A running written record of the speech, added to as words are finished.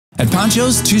At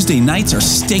Pancho's, Tuesday nights are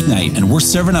steak night, and we're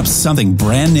serving up something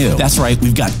brand new. That's right,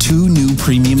 we've got 2 new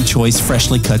premium choice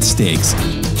freshly cut steaks.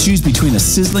 Choose between a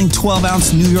sizzling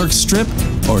 12-ounce New York strip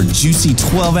or a juicy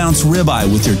 12-ounce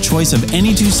ribeye with your choice of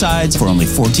any 2 sides for only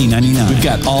 $14.99. We've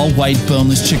got all white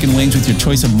boneless chicken wings with your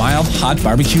choice of mild, hot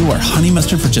barbecue or honey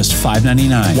mustard for just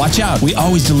 $5.99. Watch out, we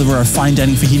always deliver our fine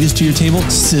dining fajitas to your table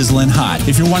sizzling hot.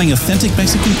 If you're wanting authentic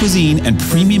Mexican cuisine and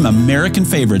premium American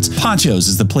favorites, Pancho's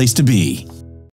is the place to be.